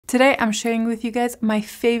Today I'm sharing with you guys my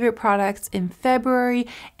favorite products in February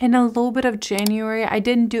and a little bit of January. I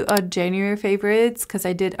didn't do a January favorites because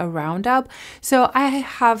I did a roundup. So I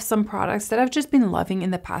have some products that I've just been loving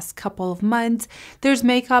in the past couple of months. There's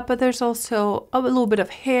makeup, but there's also a little bit of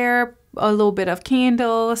hair, a little bit of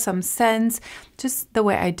candles, some scents, just the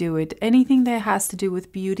way I do it. Anything that has to do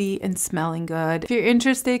with beauty and smelling good. If you're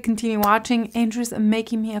interested, continue watching. Andrew's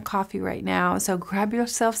making me a coffee right now, so grab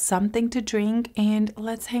yourself something to drink and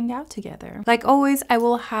let's hang out together. Like always, I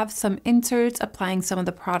will have some inserts applying some of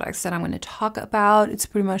the products that I'm going to talk about. It's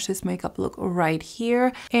pretty much this makeup look right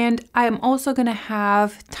here. And I'm also going to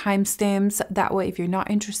have timestamps. That way, if you're not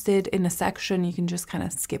interested in a section, you can just kind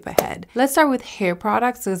of skip ahead. Let's start with hair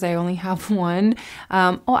products because I only have one.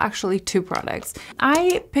 Actually two products.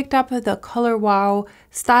 I picked up the Color Wow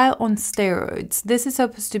Style on Steroids. This is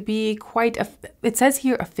supposed to be quite a, it says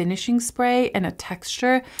here a finishing spray and a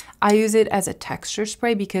texture. I use it as a texture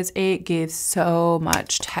spray because it gives so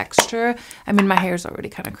much texture. I mean, my hair is already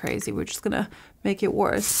kind of crazy. We're just gonna make it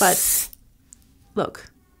worse, but look,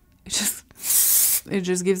 it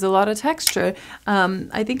just gives a lot of texture.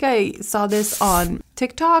 I think I saw this on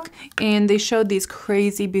TikTok and they showed these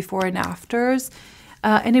crazy before and afters,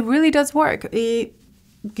 and it really does work. It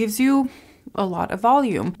gives you a lot of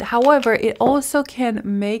volume. However, it also can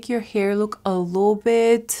make your hair look a little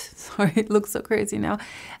bit, sorry, it looks so crazy now,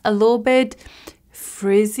 a little bit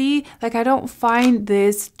frizzy. Like, I don't find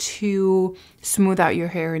this to smooth out your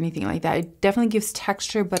hair or anything like that. It definitely gives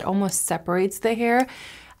texture, but almost separates the hair.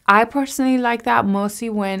 I personally like that mostly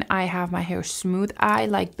when I have my hair smooth. I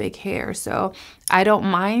like big hair, so I don't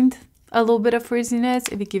mind a little bit of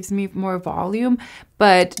frizziness if it gives me more volume,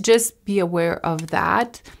 but just be aware of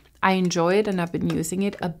that. I enjoy it and I've been using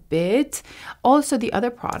it a bit. Also, the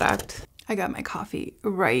other product, I got my coffee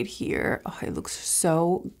right here. Oh, it looks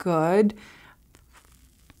so good.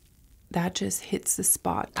 That just hits the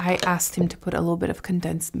spot. I asked him to put a little bit of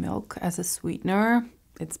condensed milk as a sweetener.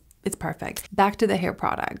 It's perfect. Back to the hair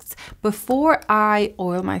products. Before I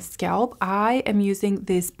oil my scalp, I am using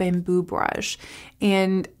this bamboo brush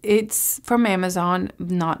and it's from Amazon,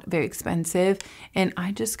 not very expensive. And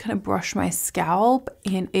I just kind of brush my scalp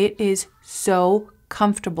and it is so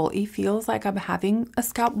comfortable. It feels like I'm having a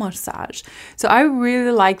scalp massage. So I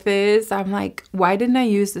really like this. I'm like, why didn't I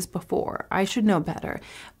use this before? I should know better.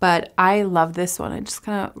 But I love this one. I just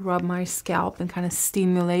kind of rub my scalp and kind of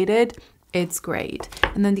stimulate it. It's great.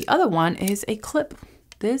 And then the other one is a clip.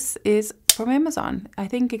 This is from Amazon. I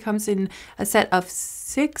think it comes in a set of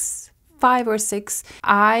 5 or 6.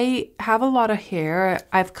 I have a lot of hair.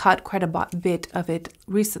 I've cut quite a bit of it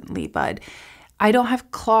recently, but I don't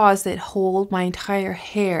have claws that hold my entire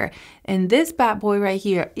hair. And this bad boy right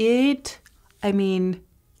here,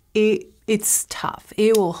 it's tough.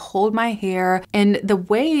 It will hold my hair, and the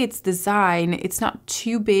way it's designed, it's not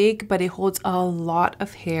too big, but it holds a lot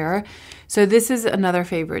of hair. So this is another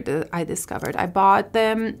favorite that I discovered. I bought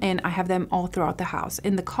them and I have them all throughout the house,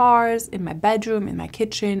 in the cars, in my bedroom, in my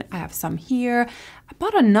kitchen. I have some here. I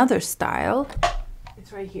bought another style.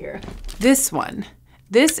 It's right here. This one.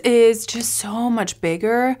 This is just so much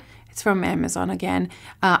bigger. It's from Amazon again.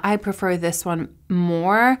 I prefer this one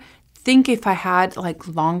more. Think if I had like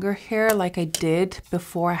longer hair like I did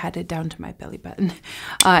before I had it down to my belly button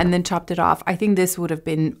and then chopped it off, I think this would have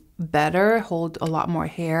been better, hold a lot more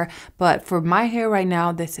hair. But for my hair right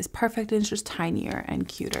now, this is perfect. It's just tinier and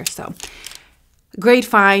cuter. So great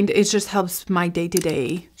find. It just helps my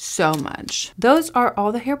day-to-day so much. Those are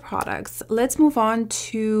all the hair products. Let's move on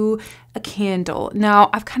to a candle. Now,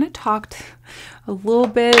 I've kind of talked a little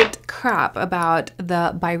bit crap about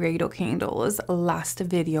the Byredo candles last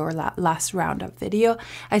video or last roundup video.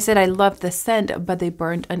 I said I love the scent, but they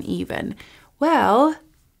burned uneven. Well,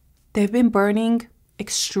 they've been burning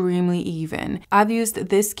extremely even. I've used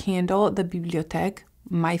this candle, the Bibliotheque,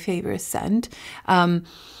 my favorite scent,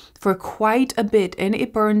 for quite a bit, and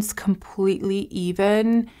it burns completely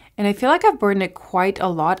even. And I feel like I've burned it quite a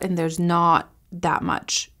lot and there's not that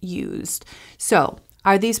much used. So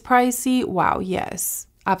are these pricey? Wow, yes,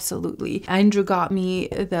 absolutely. Andrew got me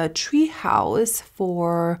the Treehouse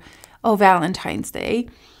for Valentine's Day.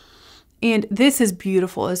 And this is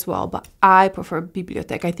beautiful as well, but I prefer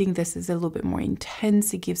Bibliotheque. I think this is a little bit more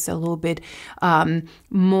intense. It gives a little bit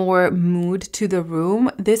more mood to the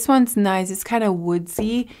room. This one's nice. It's kind of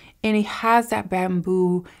woodsy, and it has that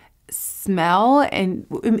bamboo smell, and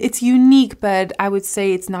it's unique, but I would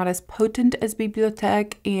say it's not as potent as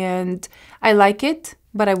Bibliotheque, and I like it,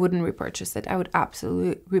 but I wouldn't repurchase it. I would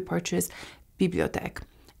absolutely repurchase Bibliotheque.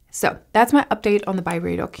 So that's my update on the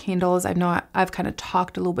Byredo candles. I know I've kind of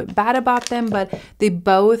talked a little bit bad about them, but they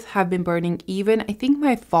both have been burning even. I think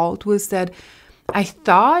my fault was that I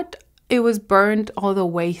thought it was burned all the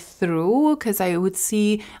way through because I would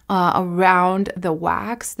see around the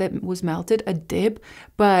wax that was melted a dip,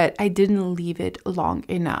 but I didn't leave it long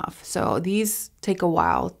enough. So these take a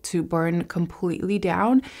while to burn completely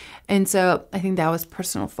down. And so I think that was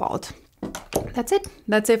personal fault. That's it.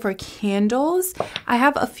 That's it for candles. I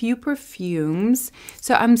have a few perfumes.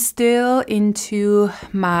 So I'm still into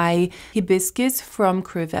my hibiscus from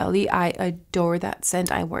Crème. I adore that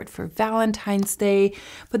scent. I wore it for Valentine's Day.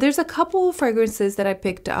 But there's a couple of fragrances that I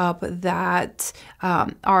picked up that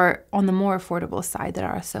are on the more affordable side that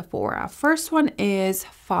are Sephora. First one is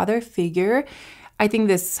Father Figure. I think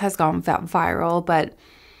this has gone viral, but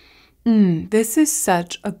this is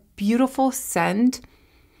such a beautiful scent.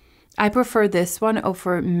 I prefer this one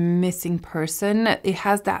over Missing Person. It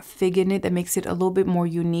has that fig in it that makes it a little bit more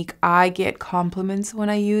unique. I get compliments when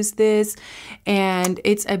I use this, and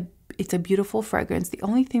it's a beautiful fragrance. The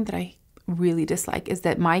only thing that I really dislike is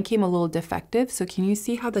that mine came a little defective. So can you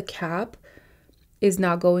see how the cap is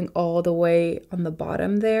not going all the way on the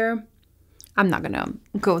bottom there? I'm not gonna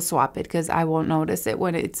go swap it because I won't notice it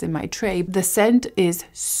when it's in my tray. The scent is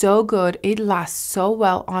so good. It lasts so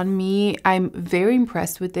well on me. I'm very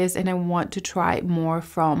impressed with this and I want to try more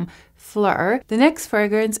from Phlur. The next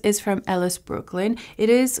fragrance is from Ellis Brooklyn. It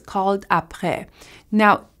is called APRÈS.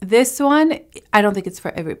 Now, this one, I don't think it's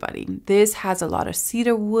for everybody. This has a lot of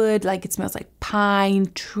cedar wood, like it smells like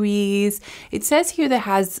pine, trees. It says here that it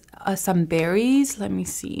has some berries. Let me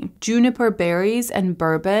see. Juniper berries and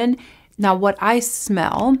bourbon. Now, what I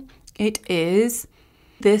smell, this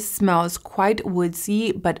smells quite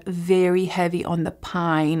woodsy, but very heavy on the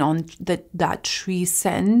pine, on that tree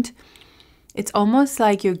scent. It's almost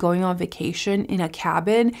like you're going on vacation in a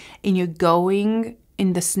cabin and you're going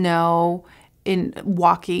in the snow,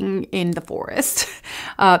 walking in the forest.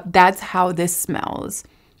 That's how this smells.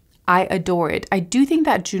 I adore it. I do think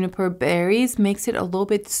that juniper berries makes it a little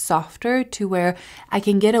bit softer to where I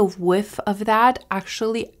can get a whiff of that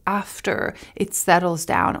actually after it settles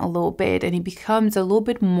down a little bit and it becomes a little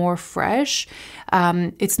bit more fresh.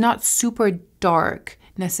 It's not super dark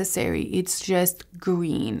necessary. It's just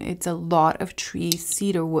green. It's a lot of trees,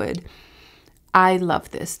 cedar wood. I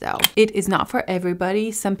love this though. It is not for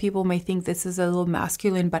everybody. Some people may think this is a little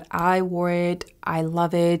masculine, but I wore it. I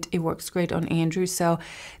love it. It works great on Andrew. So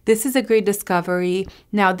this is a great discovery.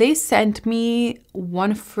 Now they sent me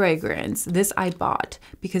one fragrance. This I bought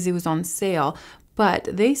because it was on sale. But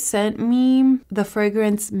they sent me the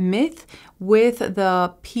fragrance Myth with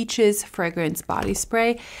the Peaches fragrance body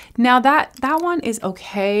spray. Now that one is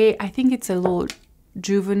okay. I think it's a little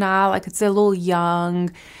juvenile, like it's a little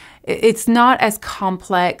young. It's not as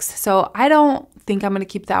complex, so I don't think I'm going to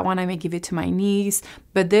keep that one. I may give it to my niece,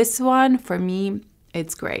 but this one, for me,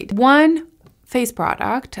 it's great. One face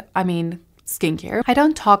product, skincare. I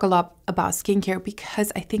don't talk a lot about skincare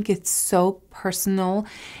because I think it's so personal,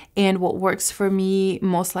 and what works for me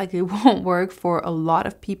most likely won't work for a lot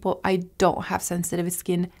of people. I don't have sensitive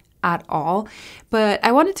skin at all, but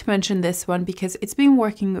I wanted to mention this one because it's been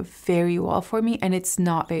working very well for me and it's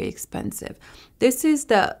not very expensive. This is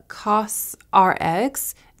the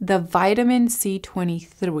COSRX, the Vitamin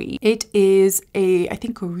C23. It is I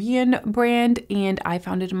think Korean brand, and I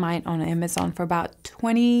found it in mine on Amazon for about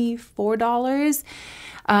 $24.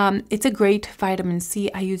 It's a great vitamin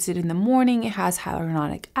C. I use it in the morning. It has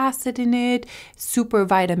hyaluronic acid in it, super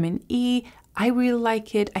vitamin E. I really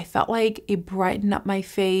like it. I felt like it brightened up my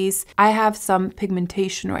face. I have some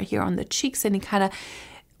pigmentation right here on the cheeks and it kind of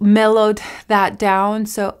mellowed that down.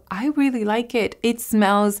 So I really like it. It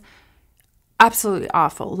smells absolutely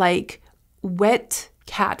awful, like wet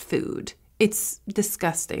cat food. It's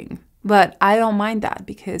disgusting. But I don't mind that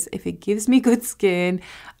because if it gives me good skin,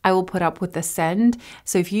 I will put up with the scent.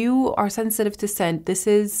 So if you are sensitive to scent, this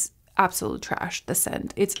is absolute trash, the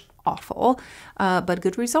scent. It's awful, but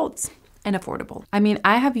good results. And affordable.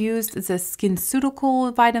 I have used the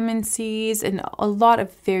SkinCeutical vitamin C's and a lot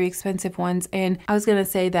of very expensive ones, and I was gonna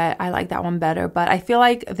say that I like that one better, but I feel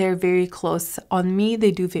like they're very close on me.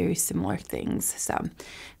 They do very similar things, so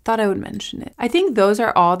thought I would mention it. I think those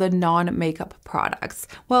are all the non-makeup products.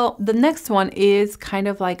 Well, the next one is kind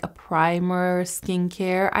of like a primer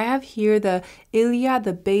skincare. I have here the Ilia,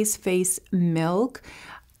 the Base Face Milk.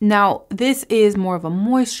 Now, this is more of a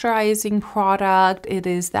moisturizing product. It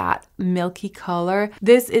is that milky color.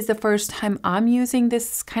 This is the first time I'm using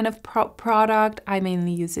this kind of product. I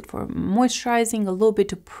mainly use it for moisturizing, a little bit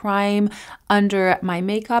to prime under my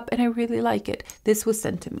makeup, and I really like it. This was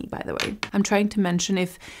sent to me, by the way. I'm trying to mention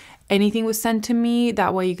if anything was sent to me,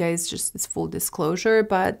 that way you guys just, it's full disclosure,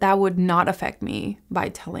 but that would not affect me by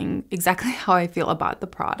telling exactly how I feel about the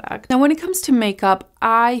product. Now, when it comes to makeup,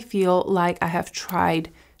 I feel like I have tried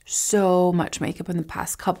so much makeup in the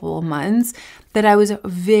past couple of months that I was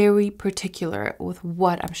very particular with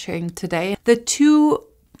what I'm sharing today. The two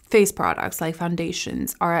face products like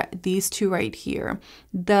foundations are these two right here.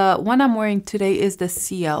 The one I'm wearing today is the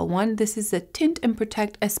Ciele one. This is the Tint and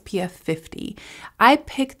Protect SPF 50. I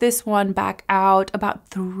picked this one back out about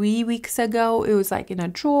 3 weeks ago. It was like in a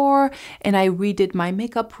drawer, and I redid my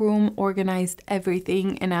makeup room, organized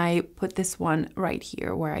everything, and I put this one right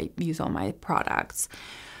here where I use all my products.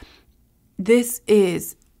 This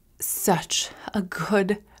is such a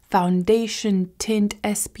good foundation, tint,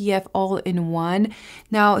 SPF all in one.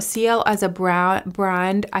 Now, Ciele as a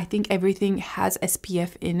brand, I think everything has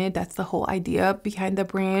SPF in it. That's the whole idea behind the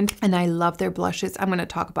brand. And I love their blushes. I'm going to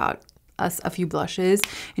talk about a few blushes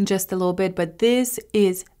in just a little bit, but this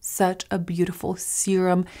is such a beautiful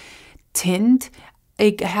serum tint.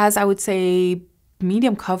 It has, I would say,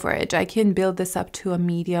 medium coverage. I can build this up to a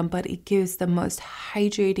medium, but it gives the most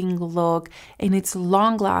hydrating look and it's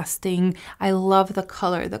long lasting. I love the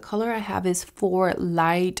color. The color I have is for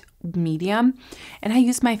light medium, and I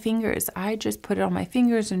use my fingers. I just put it on my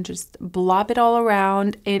fingers and just blob it all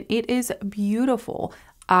around, and it is beautiful.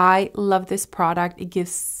 I love this product. It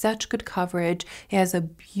gives such good coverage. It has a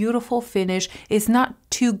beautiful finish. It's not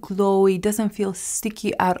too glowy, doesn't feel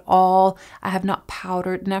sticky at all. I have not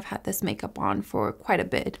powdered, and I've had this makeup on for quite a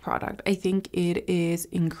bit. Product, I think it is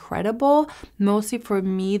incredible, mostly for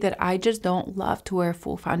me that I just don't love to wear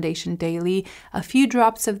full foundation daily. A few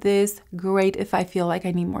drops of this, great. If I feel like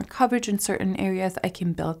I need more coverage in certain areas, I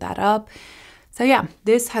can build that up. So yeah,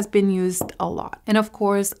 this has been used a lot. And of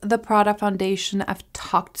course, the Prada foundation, I've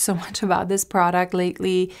talked so much about this product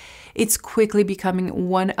lately. It's quickly becoming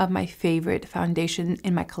one of my favorite foundations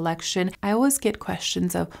in my collection. I always get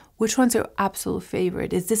questions of which one's your absolute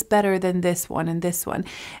favorite? Is this better than this one and this one?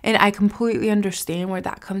 And I completely understand where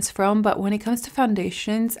that comes from. But when it comes to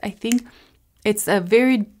foundations, I think it's a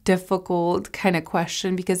very difficult kind of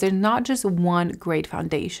question because there's not just one great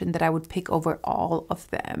foundation that I would pick over all of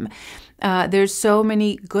them. There's so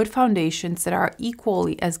many good foundations that are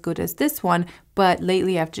equally as good as this one, but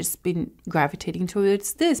lately I've just been gravitating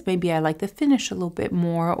towards this. Maybe I like the finish a little bit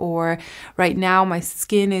more, or right now my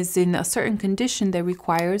skin is in a certain condition that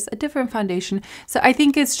requires a different foundation. So I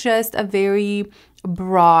think it's just a very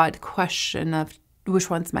broad question of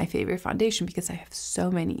which one's my favorite foundation because I have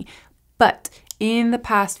so many. But in the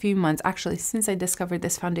past few months, actually, since I discovered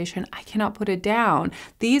this foundation, I cannot put it down.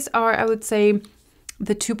 These are, I would say,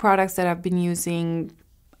 the two products that I've been using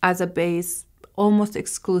as a base almost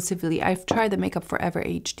exclusively. I've tried the Makeup Forever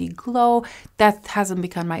HD Glow. That hasn't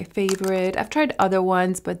become my favorite. I've tried other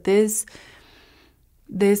ones, but this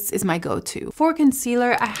is my go-to. For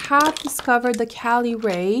concealer, I have discovered the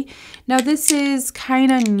Caliray. Now, this is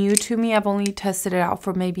kind of new to me. I've only tested it out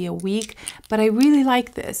for maybe a week, but I really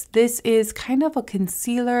like this. This is kind of a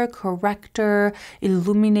concealer, corrector,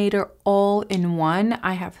 illuminator, all in one.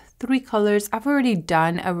 I have 3 colors. I've already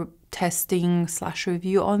done a testing /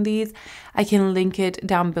 review on these. I can link it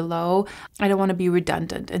down below. I don't want to be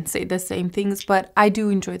redundant and say the same things, but I do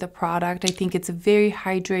enjoy the product. I think it's very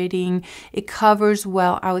hydrating. It covers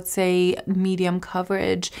well, I would say medium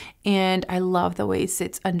coverage, and I love the way it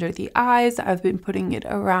sits under the eyes. I've been putting it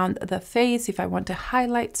around the face if I want to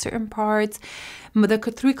highlight certain parts. The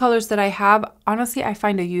 3 colors that I have, honestly, I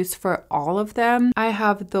find a use for all of them. I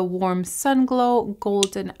have the Warm Sun Glow,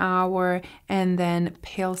 Golden Hour, and then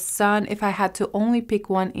Pale Sun. If I had to only pick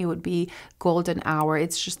one, it would be Golden Hour.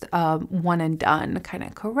 It's just one and done, kind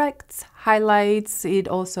of corrects, highlights. It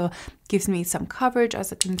also gives me some coverage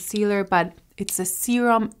as a concealer, but it's a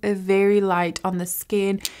serum, very light on the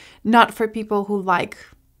skin, not for people who like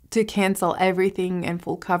to cancel everything and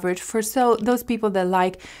full coverage. For those people that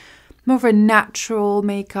like more of a natural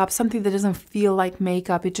makeup, something that doesn't feel like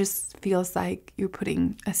makeup. It just feels like you're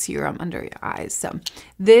putting a serum under your eyes. So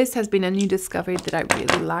this has been a new discovery that I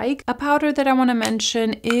really like. A powder that I want to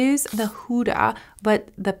mention is the HUDA, but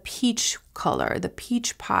the peach color, the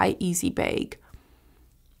Peach Pie Easy Bake.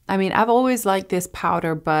 I mean, I've always liked this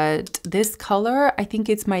powder, but this color, I think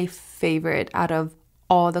it's my favorite out of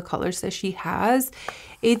all the colors that she has.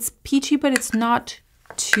 It's peachy, but it's not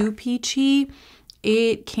too peachy.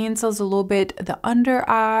 It cancels a little bit the under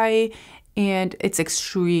eye, and it's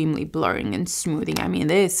extremely blurring and smoothing. I mean,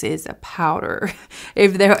 this is a powder.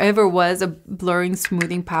 If there ever was a blurring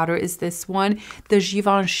smoothing powder, is this one. The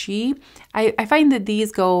Givenchy, I find that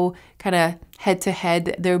these go kind of head to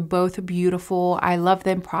head. They're both beautiful. I love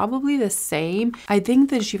them probably the same. I think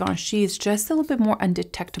the Givenchy is just a little bit more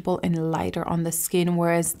undetectable and lighter on the skin,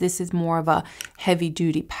 whereas this is more of a heavy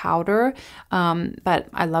duty powder. But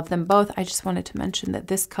I love them both. I just wanted to mention that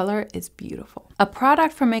this color is beautiful. A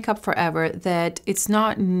product from Makeup Forever that it's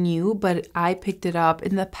not new, but I picked it up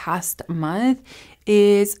in the past month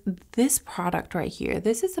is this product right here.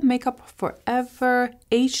 This is a Makeup Forever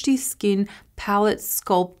HD Skin Palette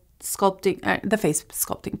Sculpting, the face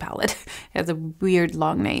sculpting palette. It has a weird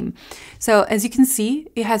long name. So as you can see,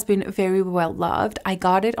 it has been very well loved. I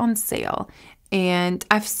got it on sale and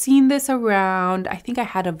I've seen this around. I think I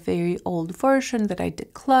had a very old version that I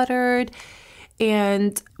decluttered.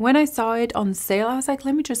 And when I saw it on sale, I was like,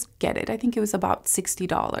 let me just get it. I think it was about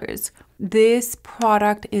 $60. This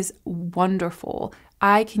product is wonderful.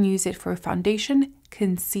 I can use it for foundation,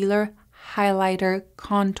 concealer, highlighter,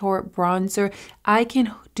 contour, bronzer. I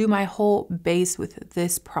can do my whole base with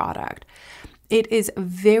this product. It is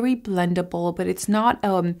very blendable, but it's not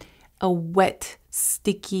a wet,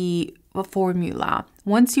 sticky formula.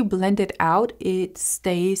 Once you blend it out, it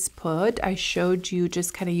stays put. I showed you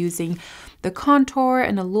just kind of using the contour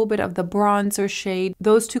and a little bit of the bronzer shade.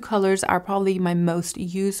 Those two colors are probably my most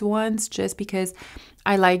used ones, just because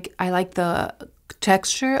I like the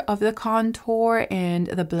texture of the contour and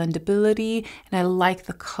the blendability, and I like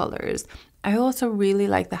the colors. I also really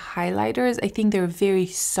like the highlighters. I think they're very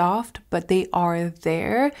soft, but they are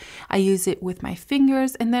there. I use it with my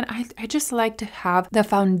fingers, and then I just like to have the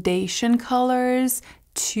foundation colors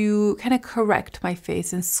to kind of correct my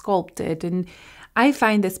face and sculpt it. And I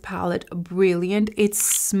find this palette brilliant. It's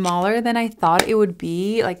smaller than I thought it would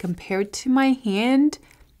be, like compared to my hand,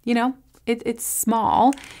 you know, it's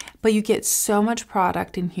small, but you get so much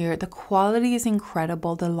product in here. The quality is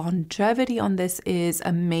incredible. The longevity on this is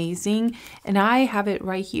amazing. And I have it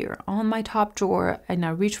right here on my top drawer, and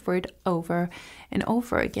I reach for it over and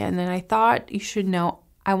over again. And I thought you should know,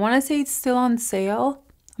 I want to say it's still on sale.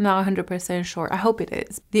 I'm not 100% sure. I hope it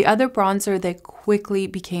is. The other bronzer that quickly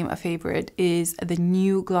became a favorite is the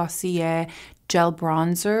new Glossier gel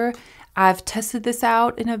bronzer. I've tested this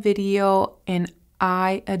out in a video and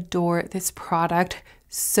I adore this product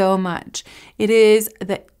so much. It is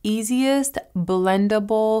the easiest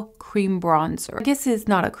blendable cream bronzer. I guess it's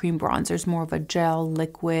not a cream bronzer, it's more of a gel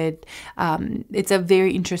liquid. It's a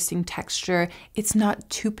very interesting texture. It's not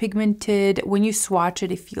too pigmented. When you swatch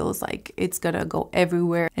it, it feels like it's gonna go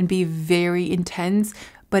everywhere and be very intense,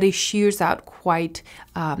 but it shears out quite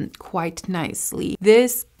nicely.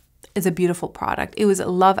 This is a beautiful product. It was a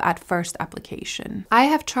love at first application. I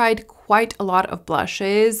have tried quite a lot of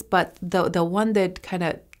blushes, but the one that kind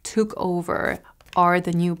of took over are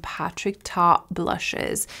the new Patrick Ta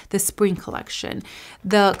blushes, the spring collection.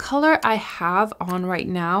 The color I have on right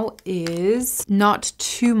now is not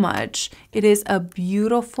too much. It is a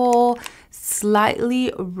beautiful,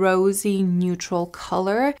 slightly rosy neutral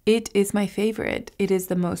color. It is my favorite. It is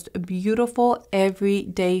the most beautiful,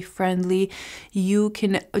 everyday friendly. You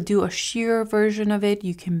can do a sheer version of it.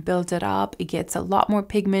 You can build it up. It gets a lot more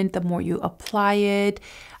pigment the more you apply it.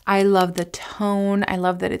 I love the tone. I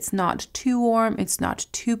love that it's not too warm. It's not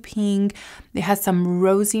too pink. It has some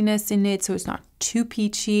rosiness in it, so it's not too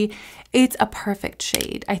peachy. It's a perfect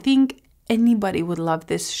shade. I think anybody would love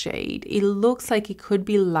this shade. It looks like it could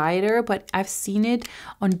be lighter, but I've seen it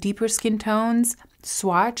on deeper skin tones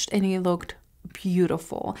swatched and it looked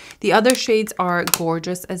beautiful. The other shades are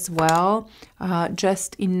gorgeous as well,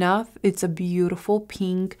 just enough. It's a beautiful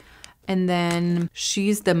pink. And then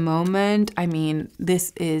She's the Moment. I mean,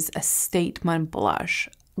 this is a statement blush.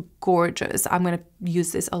 Gorgeous. I'm going to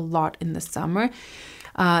use this a lot in the summer.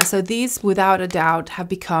 So these, without a doubt, have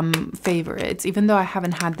become favorites, even though I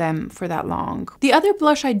haven't had them for that long. The other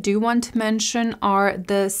blush I do want to mention are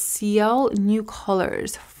the Ciele new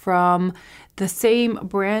colors from the same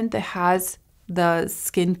brand that has the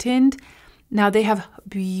skin tint. Now they have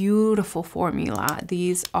beautiful formula.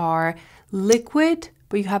 These are liquid,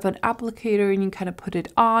 but you have an applicator and you kind of put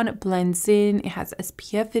it on, it blends in, it has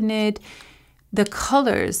SPF in it. The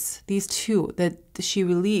colors, these two that she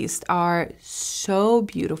released, are so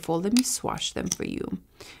beautiful. Let me swatch them for you.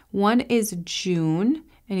 One is June,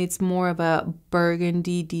 and it's more of a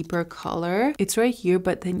burgundy, deeper color. It's right here,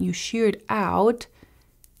 but then you shear it out,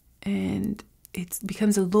 and it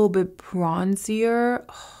becomes a little bit bronzier.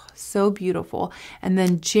 Oh, so beautiful. And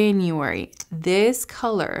then January, this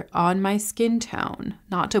color on my skin tone,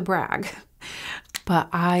 not to brag, but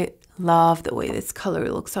I love the way this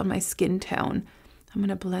color looks on my skin tone. I'm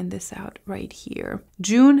gonna blend this out right here.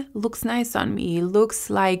 June looks nice on me. It looks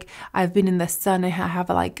like I've been in the sun and I have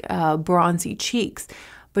like bronzy cheeks.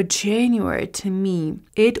 But January, to me,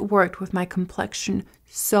 it worked with my complexion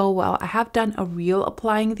so well. I have done a reel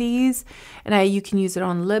applying these, and you can use it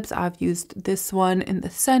on lips. I've used this one in the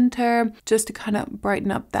center just to kind of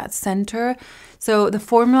brighten up that center. So the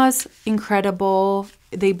formula's incredible.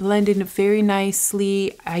 They blend in very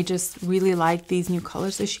nicely. I just really like these new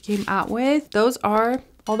colors that she came out with. Those are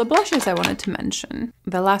all the blushes I wanted to mention.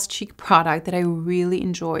 The last cheek product that I really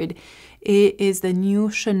enjoyed, it is the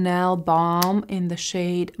new Chanel Balm in the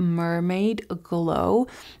shade Mermaid Glow.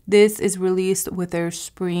 This is released with their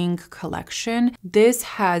spring collection. This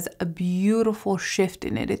has a beautiful shift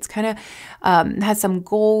in it. It's kind of has some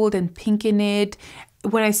gold and pink in it.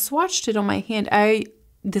 When I swatched it on my hand, I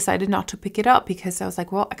decided not to pick it up because I was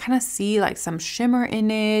like, well, I kind of see like some shimmer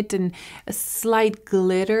in it and a slight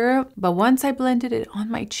glitter. But once I blended it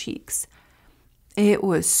on my cheeks, it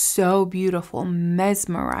was so beautiful,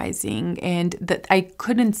 mesmerizing, and that I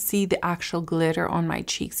couldn't see the actual glitter on my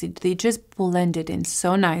cheeks. They just blended in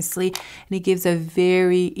so nicely, and it gives a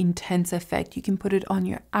very intense effect. You can put it on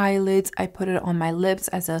your eyelids. I put it on my lips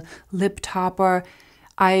as a lip topper.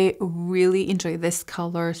 I really enjoy this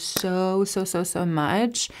color so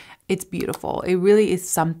much. It's beautiful. It really is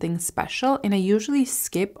something special, and I usually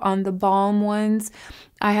skip on the balm ones.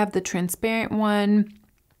 I have the transparent one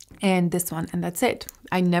and this one, and that's it.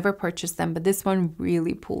 I never purchased them, but this one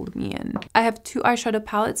really pulled me in. I have two eyeshadow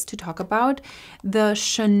palettes to talk about. The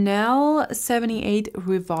Chanel 78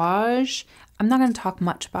 Rivage. I'm not going to talk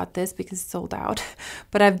much about this because it's sold out,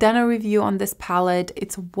 but I've done a review on this palette.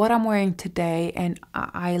 It's what I'm wearing today, and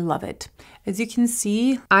I love it. As you can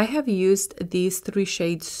see, I have used these three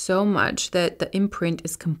shades so much that the imprint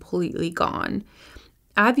is completely gone.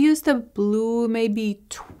 I've used the blue maybe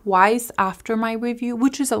twice after my review,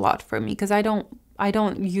 which is a lot for me because I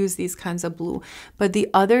don't use these kinds of blue. But the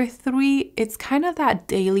other three, it's kind of that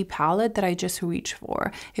daily palette that I just reach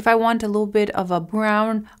for. If I want a little bit of a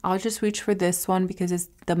brown, I'll just reach for this one because it's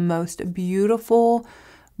the most beautiful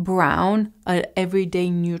brown, an everyday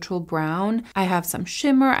neutral brown. I have some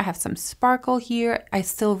shimmer, I have some sparkle here. I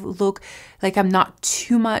still look like I'm not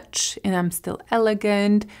too much and I'm still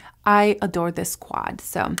elegant. I adore this quad,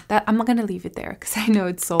 so that I'm not gonna leave it there because I know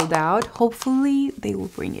it's sold out. Hopefully they will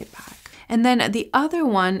bring it back. And then the other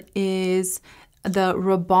one is the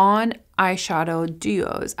Rabanne eyeshadow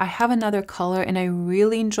duos. I have another color and I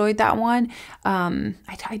really enjoyed that one.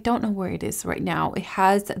 I don't know where it is right now. It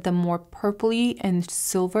has the more purpley and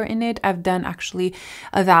silver in it. I've done actually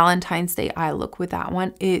a Valentine's Day eye look with that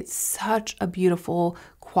one. It's such a beautiful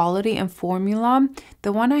quality and formula.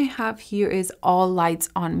 The one I have here is All Lights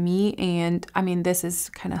on Me, and I mean, this is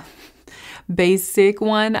kind of basic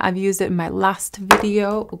one. I've used it in my last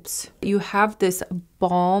video. Oops. You have this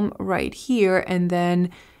balm right here and then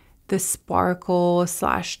the sparkle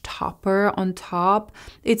slash topper on top.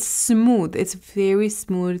 It's smooth. It's very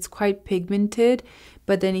smooth. It's quite pigmented.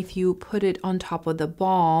 But then if you put it on top of the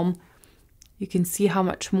balm, you can see how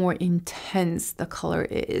much more intense the color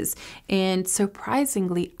is. And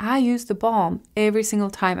surprisingly, I use the balm every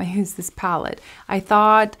single time I use this palette. I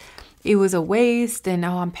thought it was a waste, and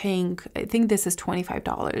now I'm paying, I think this is $25.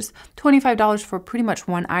 $25 for pretty much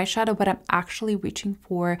one eyeshadow, but I'm actually reaching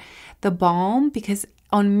for the balm because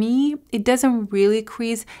on me, it doesn't really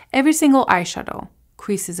crease. Every single eyeshadow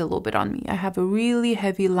creases a little bit on me. I have a really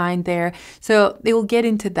heavy line there, so it will get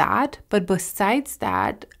into that, but besides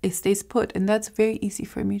that, it stays put, and that's very easy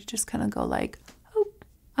for me to just kind of go like, oh,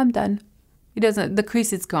 I'm done. It doesn't, the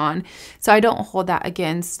crease is gone. So I don't hold that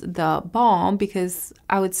against the balm because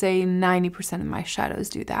I would say 90% of my shadows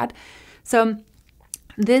do that. So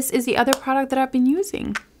this is the other product that I've been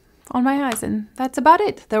using on my eyes, and that's about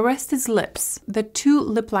it. The rest is lips. The two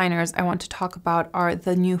lip liners I want to talk about are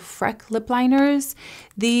the new Freck lip liners.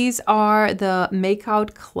 These are the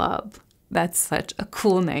Makeout Club. That's such a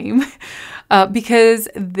cool name because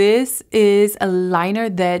this is a liner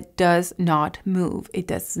that does not move. It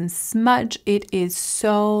doesn't smudge. It is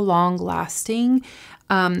so long lasting.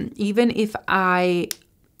 Even if I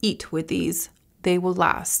eat with these, they will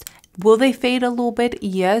last. Will they fade a little bit?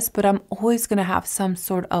 Yes, but I'm always going to have some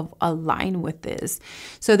sort of a line with this.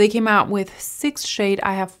 So they came out with 6 shades.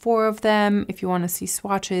 I have 4 of them. If you want to see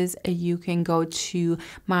swatches, you can go to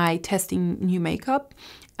my testing new makeup.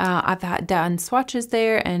 I've done swatches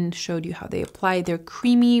there and showed you how they apply. They're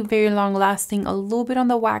creamy, very long lasting, a little bit on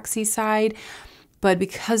the waxy side. but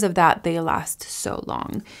because of that, they last so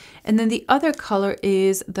long. And then the other color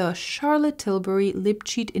is the Charlotte Tilbury Lip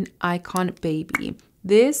Cheat in Icon Baby.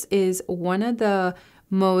 This is one of the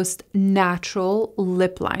most natural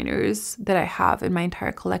lip liners that I have in my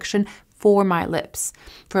entire collection for my lips,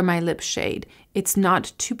 for my lip shade. It's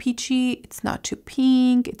not too peachy, it's not too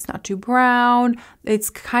pink, it's not too brown. It's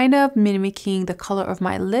kind of mimicking the color of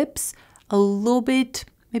my lips a little bit,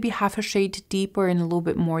 maybe half a shade deeper and a little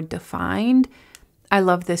bit more defined. I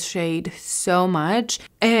love this shade so much.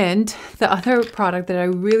 And the other product that I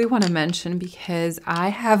really want to mention, because I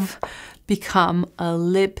have become a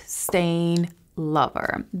lip stain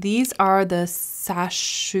lover. These are the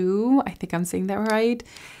Sashu, I think I'm saying that right,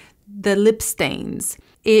 the lip stains.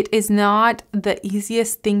 It is not the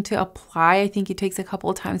easiest thing to apply. I think it takes a couple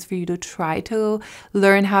of times for you to try to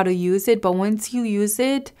learn how to use it, but once you use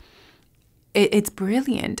it, it's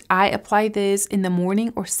brilliant. I apply this in the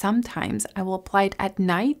morning, or sometimes I will apply it at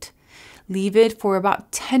night, leave it for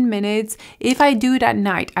about 10 minutes. If I do it at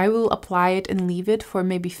night, I will apply it and leave it for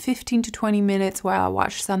maybe 15 to 20 minutes while I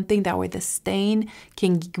watch something. That way the stain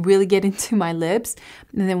can really get into my lips,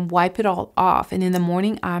 and then wipe it all off. And in the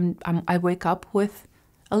morning, I wake up with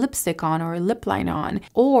a lipstick on or a lip liner on.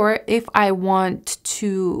 Or if I want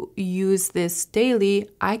to use this daily,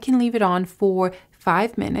 I can leave it on for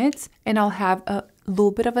 5 minutes and I'll have a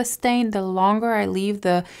little bit of a stain. The longer I leave,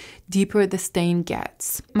 the deeper the stain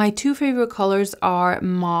gets. My two favorite colors are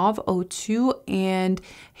Mauve 02 and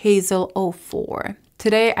Hazel 04.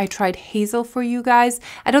 Today I tried Hazel for you guys.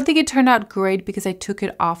 I don't think it turned out great because I took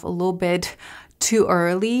it off a little bit too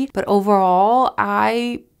early, but overall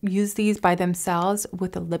I use these by themselves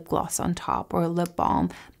with a lip gloss on top or a lip balm,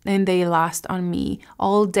 and they last on me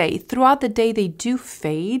all day. Throughout the day they do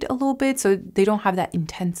fade a little bit, so they don't have that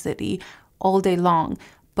intensity all day long,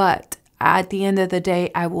 but at the end of the day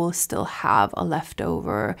I will still have a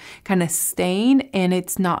leftover kind of stain, and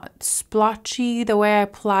it's not splotchy the way I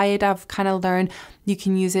apply it. I've kind of learned you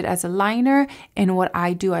can use it as a liner, and what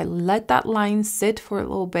I do, I let that line sit for a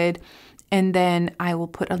little bit, and then I will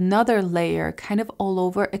put another layer kind of all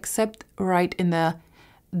over, except right in the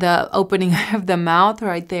opening of the mouth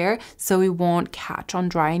right there, so it won't catch on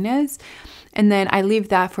dryness. And then I leave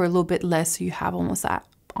that for a little bit less, so you have almost that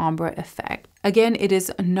ombre effect. Again, it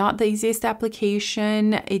is not the easiest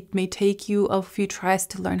application. It may take you a few tries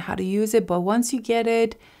to learn how to use it, but once you get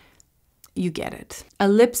it, you get it. A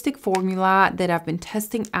lipstick formula that I've been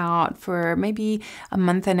testing out for maybe a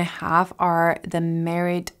month and a half are the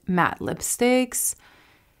Mermaid matte lipsticks.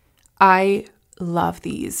 I love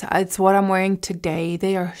these. It's what I'm wearing today.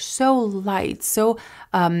 They are so light, so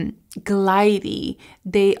glidey.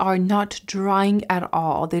 They are not drying at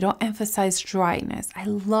all. They don't emphasize dryness. I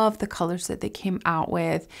love the colors that they came out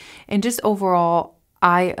with, and just overall,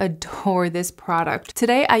 I adore this product.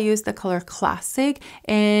 Today I used the color Classic,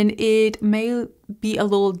 and it may be a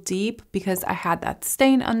little deep because I had that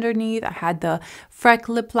stain underneath. I had the Freck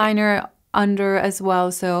lip liner under as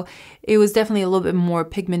well, so it was definitely a little bit more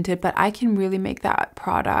pigmented, but I can really make that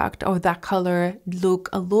product or that color look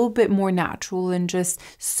a little bit more natural and just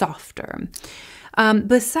softer.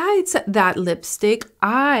 Besides that lipstick,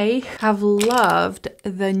 I have loved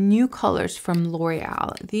the new colors from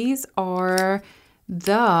L'Oreal. These are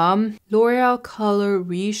the L'Oreal Color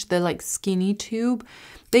Riche, the like skinny tube.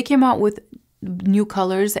 They came out with new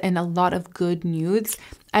colors and a lot of good nudes.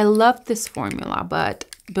 I love this formula, but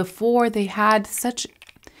before they had such,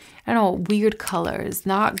 I don't know, weird colors,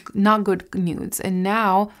 not good nudes, and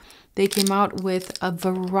now they came out with a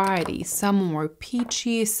variety. Some more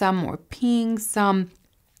peachy, some more pink, some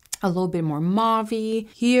a little bit more mauve-y.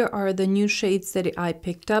 Here are the new shades that I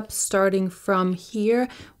picked up. Starting from here,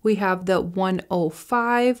 we have the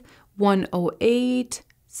 105, 108,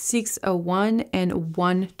 601, and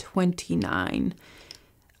 129.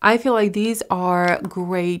 I feel like these are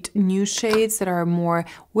great new shades that are more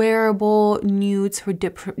wearable nudes for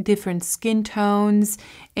different skin tones.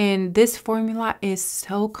 And this formula is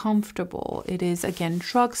so comfortable. It is, again,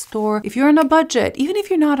 drugstore. If you're on a budget, even if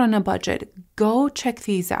you're not on a budget, go check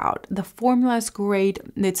these out. The formula is great.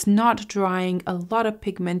 It's not drying, a lot of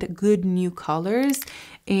pigment, good new colors,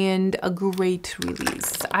 and a great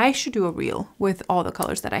release. I should do a reel with all the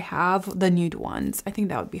colors that I have, the nude ones. I think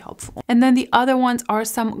that would be helpful. And then the other ones are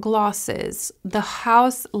some glosses. The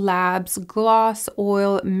Haus Labs Gloss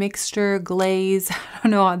Oil Mixture Glaze. I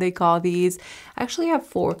don't know how they call these. I actually have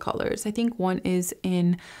 4 colors. I think one is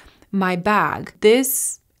in my bag.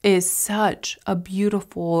 This is such a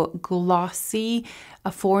beautiful glossy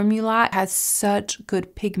formula. It has such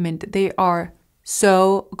good pigment. They are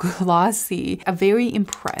so glossy. I'm very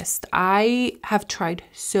impressed. I have tried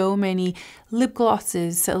so many lip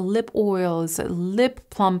glosses, lip oils, lip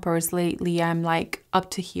plumpers lately. I'm like up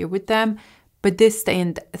to here with them, but this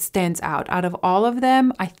stands out. Out of all of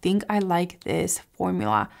them, I think I like this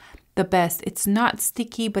formula the best. It's not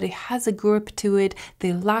sticky, but it has a grip to it.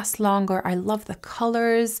 They last longer. I love the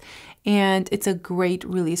colors, and it's a great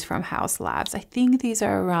release from Haus Labs. I think these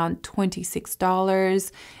are around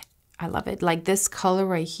 $26. I love it. Like this color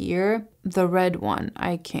right here, the red one,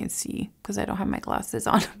 I can't see because I don't have my glasses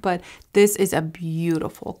on, but this is a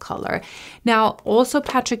beautiful color. Now, also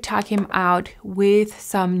Patrick Ta came out with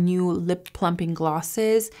some new lip plumping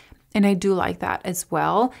glosses, and I do like that as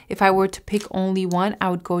well. If I were to pick only one, I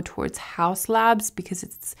would go towards Haus Labs because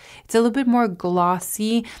it's a little bit more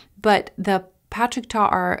glossy, but the Patrick Ta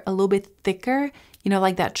are a little bit thicker, you know,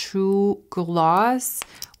 like that true gloss,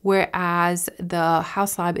 whereas the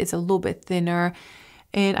Haus Lab is a little bit thinner,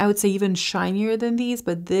 and I would say even shinier than these,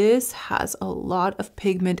 but this has a lot of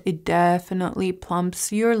pigment. It definitely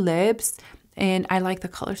plumps your lips, and I like the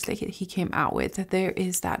colors that he came out with. There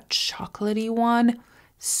is that chocolatey one,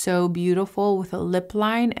 so beautiful with a lip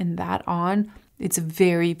line, and that on. It's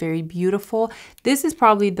very, very beautiful. This is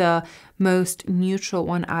probably the most neutral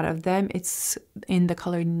one out of them. It's in the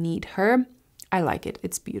color Need Her. I like it.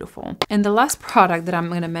 It's beautiful. And the last product that I'm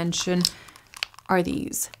going to mention are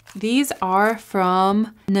these. These are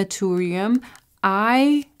from Naturium.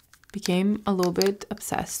 I became a little bit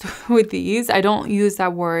obsessed with these. I don't use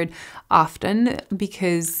that word often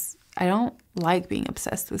because I don't like being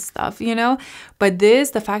obsessed with stuff, you know? But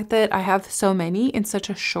this, the fact that I have so many in such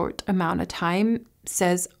a short amount of time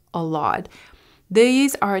says a lot.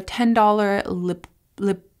 These are $10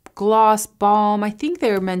 lip gloss balm. I think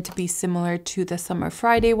they're meant to be similar to the Summer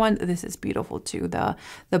Friday one. This is beautiful too, the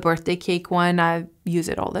birthday cake one. I use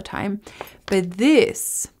it all the time, but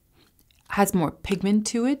this has more pigment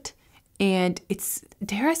to it, and it's,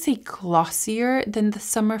 dare I say, glossier than the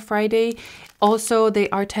Summer Friday. Also, they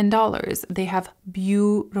are $10. They have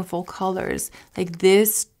beautiful colors like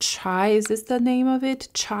this Chai. Is this the name of it?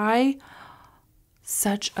 Chai.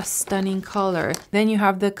 Such a stunning color. Then you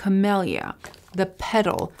have the Camellia, the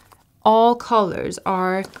Petal. All colors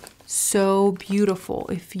are so beautiful.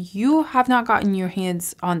 If you have not gotten your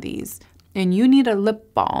hands on these and you need a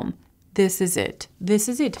lip balm, this is it. This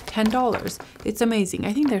is it. $10. It's amazing.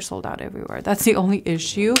 I think they're sold out everywhere. That's the only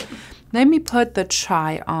issue. Let me put the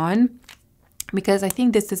Chai on because I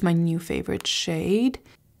think this is my new favorite shade.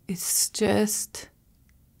 It's just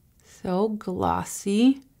so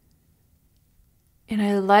glossy. And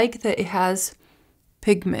I like that it has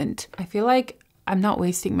pigment. I feel like I'm not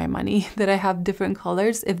wasting my money that I have different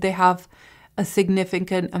colors if they have a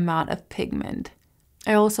significant amount of pigment.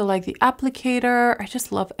 I also like the applicator. I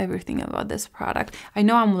just love everything about this product. I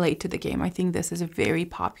know I'm late to the game. I think this is very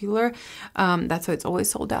popular. That's why it's always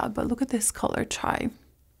sold out. But look at this color Chai.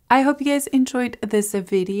 I hope you guys enjoyed this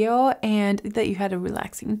video and that you had a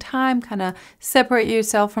relaxing time. Kind of separate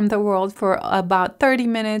yourself from the world for about 30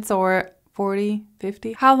 minutes or 40,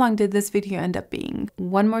 50. How long did this video end up being?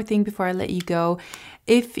 One more thing before I let you go.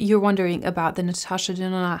 If you're wondering about the Natasha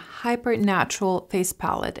Denona Hyper Natural Face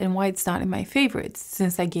Palette and why it's not in my favorites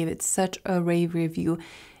since I gave it such a rave review,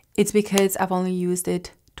 it's because I've only used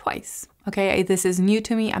it twice. Okay, this is new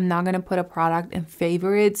to me. I'm not gonna put a product in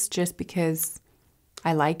favorites just because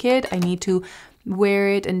I like it. I need to wear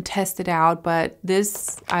it and test it out, but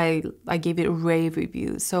this I gave it a rave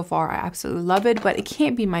review. So far I absolutely love it, but it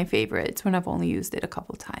can't be my favorites when I've only used it a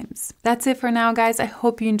couple times. That's it for now, guys. I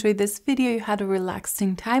hope you enjoyed this video, you had a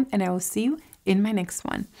relaxing time, and I will see you in my next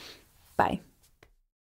one. Bye.